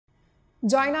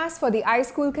Join us for the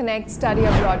iSchoolConnect Study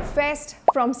Abroad Fest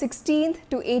from 16th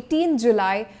to 18th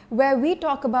July, where we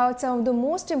talk about some of the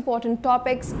most important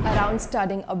topics around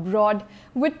studying abroad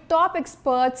with top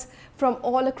experts from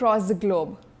all across the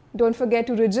globe. Don't forget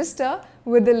to register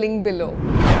with the link below.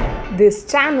 This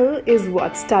channel is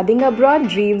what studying abroad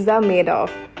dreams are made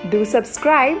of. Do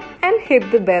subscribe and hit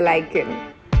the bell icon.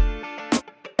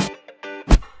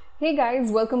 Hey guys,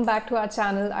 welcome back to our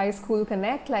channel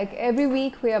iSchoolConnect. Like every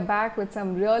week, we are back with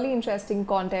some really interesting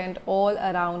content all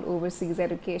around overseas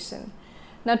education.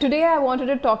 Now today I wanted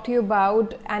to talk to you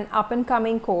about an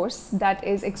up-and-coming course that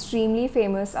is extremely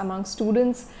famous among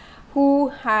students who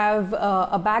have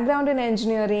a background in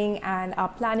engineering and are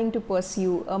planning to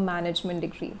pursue a management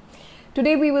degree.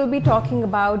 Today we will be talking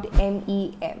about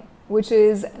MEM, which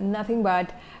is nothing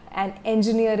but an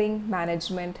engineering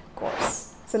management course.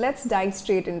 So let's dive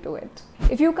straight into it.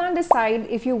 If you can't decide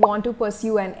if you want to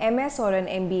pursue an MS or an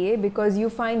MBA because you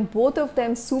find both of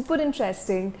them super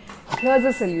interesting, here's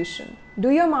a solution. Do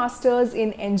your Masters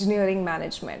in Engineering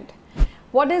Management.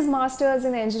 What is Masters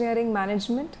in Engineering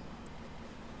Management?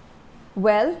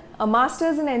 Well, a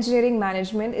Masters in Engineering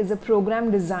Management is a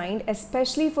program designed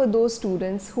especially for those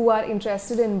students who are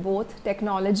interested in both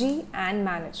technology and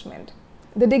management.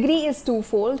 The degree is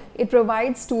twofold. It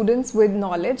provides students with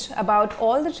knowledge about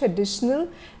all the traditional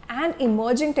and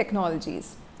emerging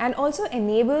technologies and also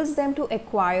enables them to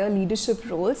acquire leadership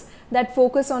roles that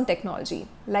focus on technology,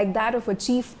 like that of a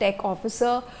chief tech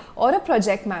officer or a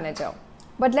project manager.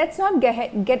 But let's not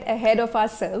get ahead of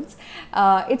ourselves.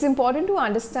 It's important to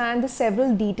understand the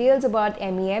several details about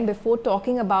MEM before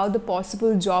talking about the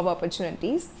possible job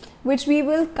opportunities, which we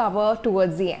will cover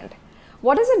towards the end.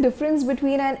 What is the difference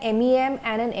between an MEM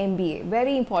and an MBA?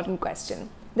 Very important question.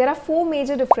 There are four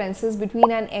major differences between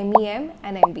an MEM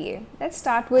and MBA. Let's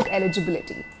start with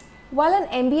eligibility. While an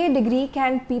MBA degree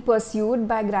can be pursued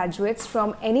by graduates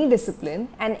from any discipline,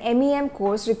 an MEM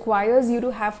course requires you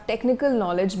to have technical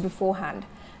knowledge beforehand.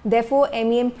 Therefore,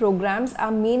 MEM programs are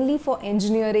mainly for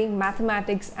engineering,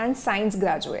 mathematics, and science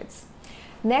graduates.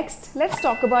 Next, let's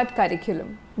talk about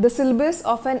curriculum. The syllabus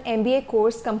of an MBA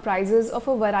course comprises of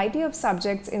a variety of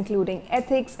subjects including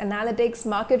ethics, analytics,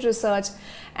 market research,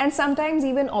 and sometimes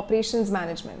even operations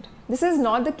management. This is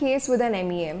not the case with an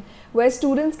MEM, where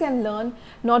students can learn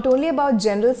not only about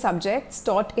general subjects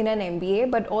taught in an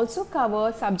MBA, but also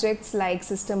cover subjects like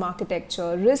system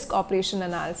architecture, risk operation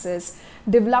analysis,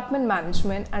 development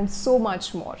management, and so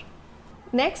much more.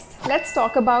 Next, let's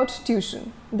talk about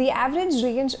tuition. The average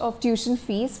range of tuition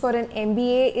fees for an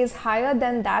MBA is higher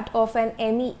than that of an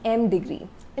MEM degree.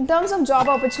 In terms of job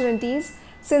opportunities,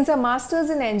 since a Masters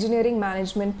in Engineering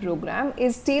Management program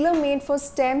is tailor-made for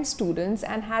STEM students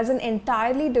and has an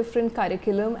entirely different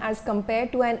curriculum as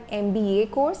compared to an MBA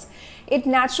course, it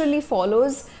naturally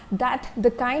follows that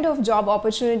the kind of job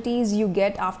opportunities you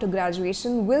get after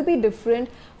graduation will be different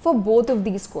for both of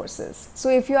these courses. So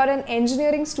if you are an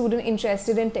engineering student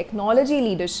interested in technology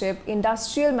leadership,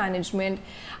 industrial management,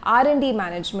 R&D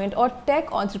management, or tech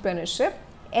entrepreneurship,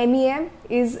 MEM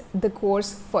is the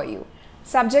course for you.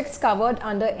 Subjects covered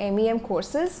under MEM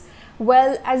courses.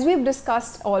 Well, as we've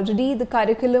discussed already, the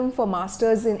curriculum for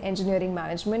Masters in Engineering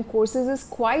Management courses is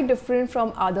quite different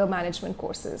from other management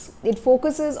courses. It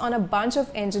focuses on a bunch of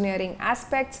engineering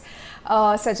aspects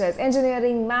such as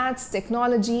engineering, maths,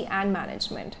 technology, and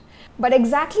management. But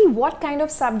exactly what kind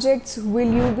of subjects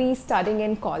will you be studying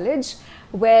in college?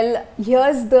 Well,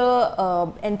 here's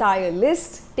the entire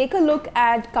list. Take a look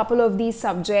at a couple of these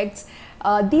subjects.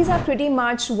 These are pretty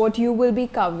much what you will be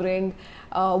covering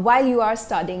while you are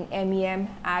studying MEM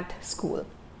at school.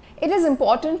 It is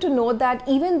important to note that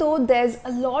even though there's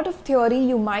a lot of theory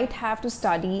you might have to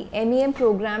study, MEM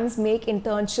programs make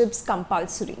internships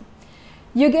compulsory.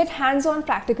 You get hands-on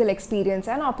practical experience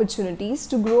and opportunities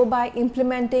to grow by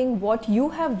implementing what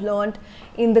you have learned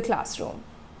in the classroom.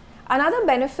 Another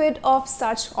benefit of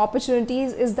such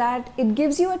opportunities is that it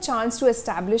gives you a chance to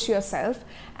establish yourself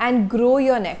and grow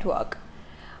your network.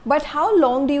 But how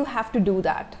long do you have to do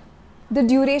that? The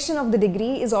duration of the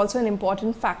degree is also an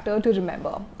important factor to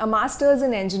remember. A Masters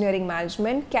in Engineering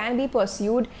Management can be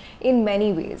pursued in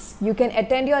many ways. You can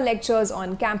attend your lectures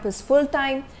on campus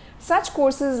full-time. Such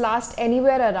courses last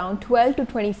anywhere around 12 to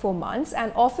 24 months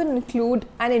and often include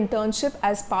an internship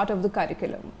as part of the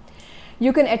curriculum.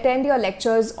 You can attend your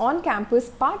lectures on campus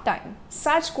part-time.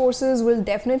 Such courses will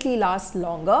definitely last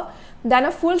longer than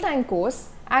a full-time course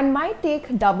and might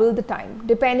take double the time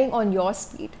depending on your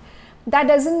speed. That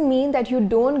doesn't mean that you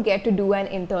don't get to do an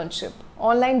internship.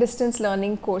 Online distance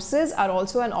learning courses are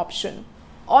also an option.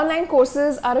 Online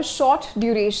courses are a short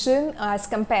duration as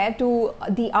compared to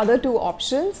the other two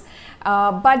options,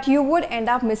 but you would end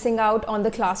up missing out on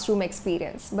the classroom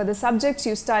experience, but the subjects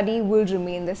you study will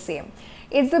remain the same.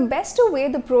 It's the best to weigh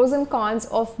the pros and cons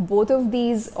of both of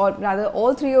these, or rather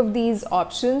all three of these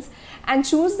options, and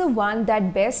choose the one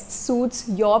that best suits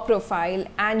your profile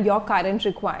and your current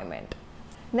requirement.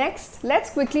 Next, let's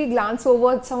quickly glance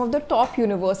over some of the top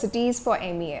universities for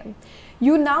MEM.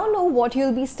 You now know what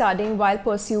you'll be studying while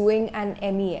pursuing an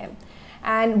MEM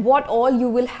and what all you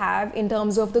will have in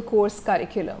terms of the course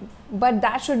curriculum. But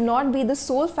that should not be the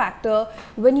sole factor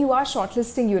when you are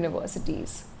shortlisting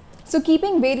universities. So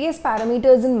keeping various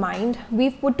parameters in mind,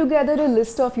 we've put together a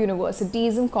list of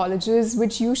universities and colleges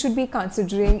which you should be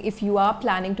considering if you are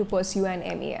planning to pursue an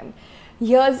MEM.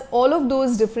 Here's all of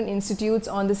those different institutes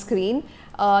on the screen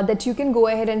that you can go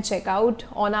ahead and check out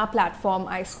on our platform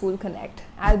iSchoolConnect.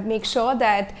 I'll make sure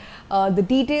that the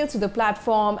details to the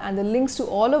platform and the links to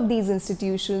all of these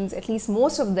institutions, at least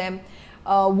most of them,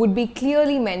 would be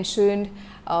clearly mentioned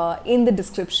in the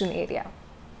description area.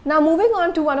 Now moving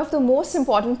on to one of the most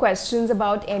important questions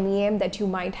about MEM that you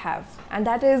might have, and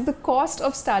that is the cost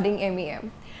of studying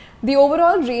MEM. The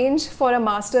overall range for a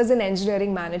Master's in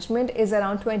Engineering Management is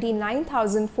around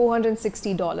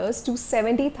 $29,460 to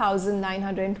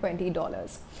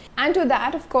 $70,920. And to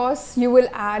that, of course, you will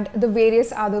add the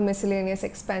various other miscellaneous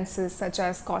expenses such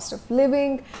as cost of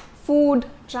living, food,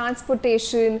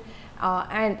 transportation,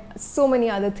 and so many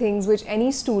other things which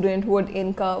any student would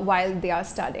incur while they are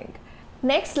studying.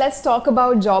 Next, let's talk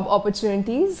about job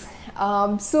opportunities.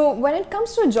 So when it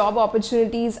comes to job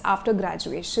opportunities after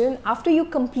graduation, after you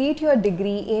complete your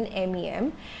degree in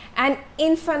MEM, an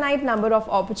infinite number of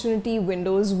opportunity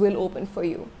windows will open for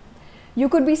you. You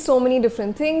could be so many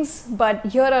different things, but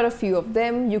here are a few of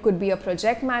them. You could be a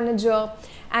project manager,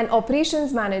 an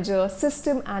operations manager,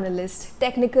 system analyst,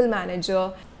 technical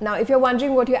manager. Now, if you're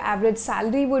wondering what your average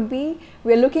salary would be,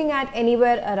 we're looking at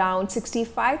anywhere around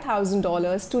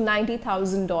 $65,000 to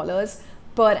 $90,000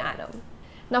 per annum.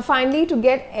 Now finally, to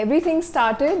get everything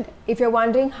started, if you're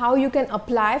wondering how you can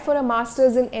apply for a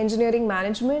Master's in Engineering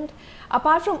Management,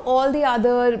 apart from all the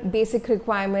other basic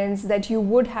requirements that you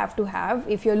would have to have,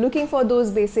 if you're looking for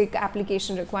those basic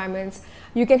application requirements,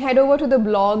 you can head over to the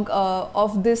blog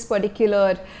on this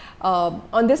particular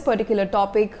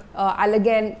topic. I'll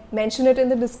again mention it in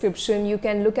the description. You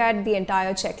can look at the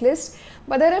entire checklist.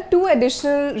 But there are two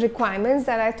additional requirements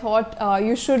that I thought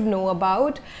you should know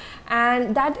about,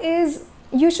 and that is,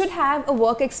 you should have a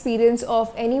work experience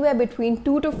of anywhere between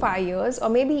 2 to 5 years or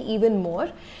maybe even more,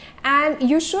 and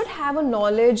you should have a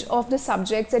knowledge of the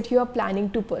subjects that you are planning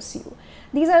to pursue.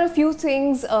 These are a few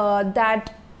things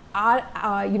that are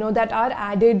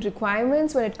added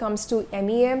requirements when it comes to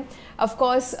MEM. Of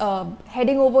course,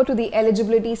 heading over to the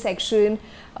eligibility section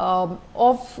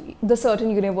of the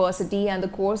certain university and the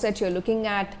course that you're looking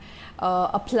at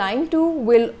applying to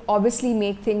will obviously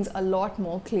make things a lot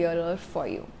more clearer for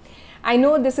you. I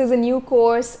know this is a new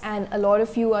course and a lot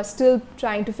of you are still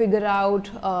trying to figure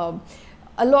out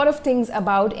a lot of things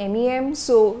about MEM,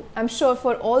 so I'm sure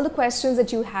for all the questions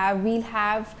that you have, we'll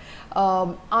have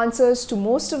answers to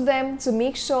most of them. So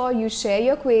make sure you share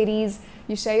your queries,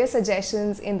 you share your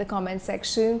suggestions in the comment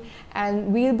section,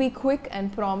 and we'll be quick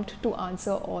and prompt to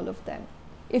answer all of them.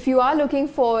 If you are looking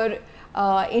for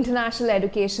international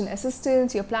education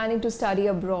assistance, you're planning to study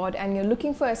abroad and you're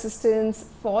looking for assistance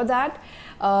for that,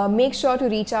 make sure to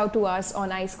reach out to us on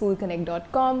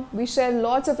iSchoolConnect.com. We share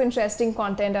lots of interesting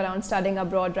content around studying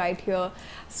abroad right here.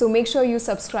 So make sure you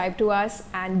subscribe to us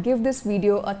and give this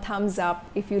video a thumbs up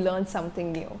if you learned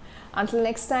something new. Until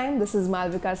next time, this is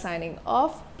Malvika signing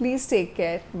off. Please take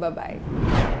care. Bye-bye.